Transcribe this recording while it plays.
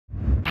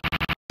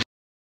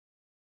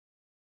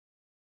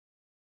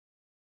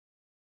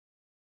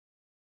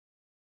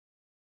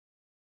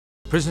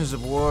Prisoners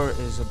of War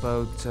is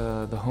about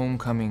the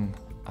homecoming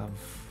of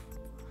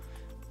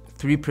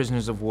 3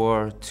 prisoners of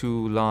war,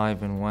 2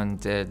 live and 1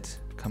 dead,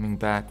 coming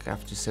back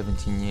after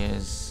 17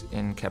 years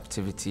in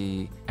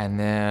captivity, and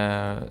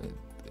their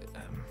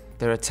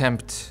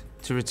attempt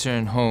to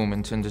return home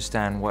and to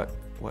understand what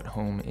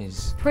home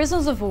is.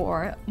 Prisoners of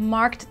War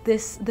marked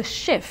the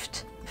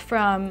shift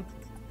from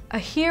a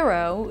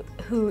hero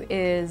who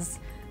is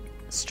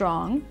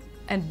strong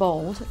and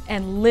bold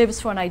and lives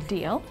for an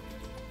ideal,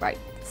 right,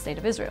 the state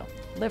of Israel,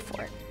 live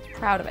for it,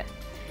 proud of it,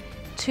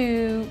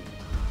 to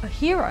a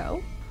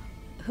hero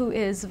who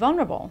is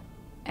vulnerable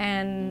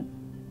and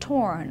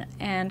torn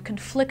and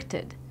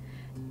conflicted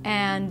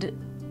and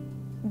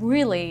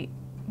really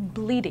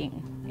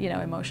bleeding,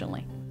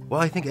 emotionally.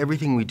 Well, I think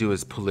everything we do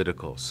is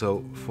political.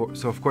 So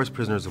of course,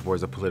 Prisoners of War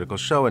is a political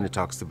show, and it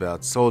talks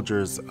about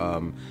soldiers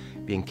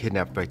being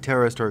kidnapped by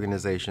terrorist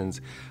organizations.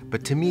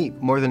 But to me,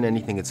 more than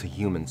anything, it's a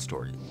human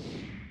story.